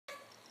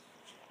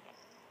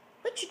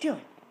What you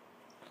doing?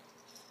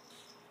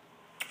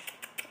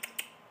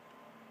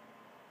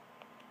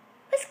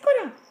 What's going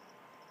on?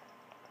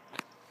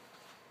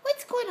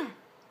 What's going on?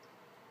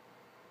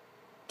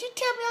 Did you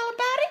tell me all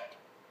about it?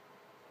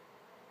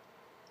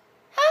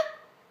 Huh?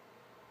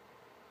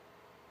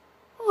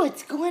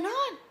 What's going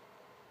on?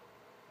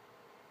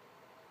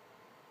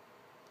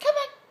 Come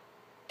on,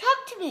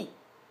 talk to me.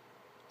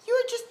 You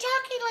were just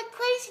talking like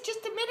crazy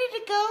just a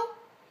minute ago.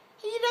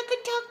 And you're not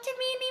going to talk to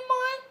me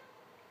anymore?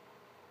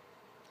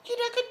 You're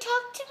not going to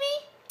talk to me?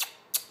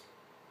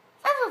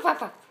 Ruff,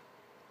 ruff, ruff.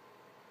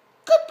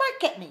 Go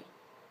bark at me.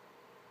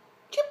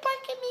 You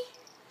bark at me.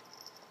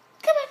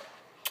 Come on.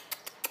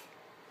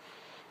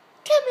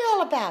 Tell me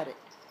all about it.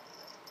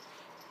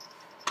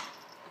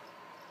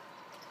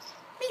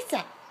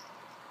 MiSa,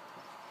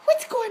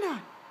 what's going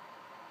on?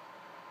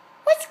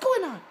 What's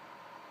going on?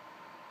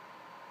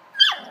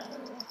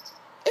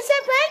 Is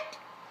that right?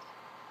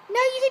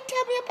 Now you can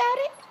tell me about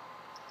it?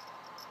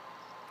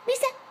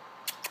 MiSa,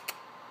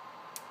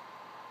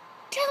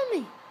 tell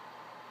me.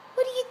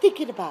 What are you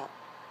thinking about?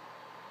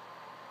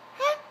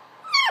 Huh?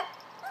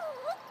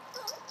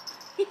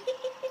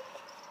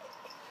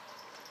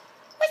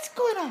 What's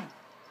going on?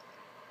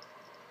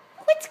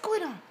 What's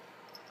going on?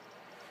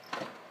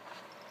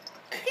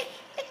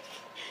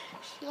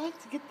 She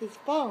likes to get this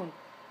phone.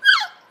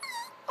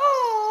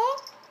 Oh,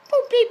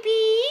 poor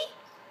baby.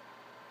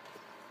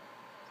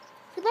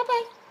 Say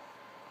bye-bye.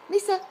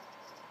 MiSa.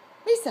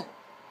 MiSa.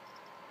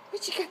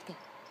 What you got there?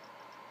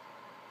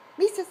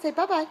 MiSa, say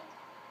bye-bye.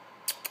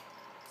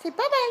 Say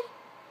bye-bye.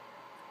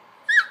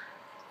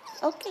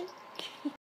 Okay.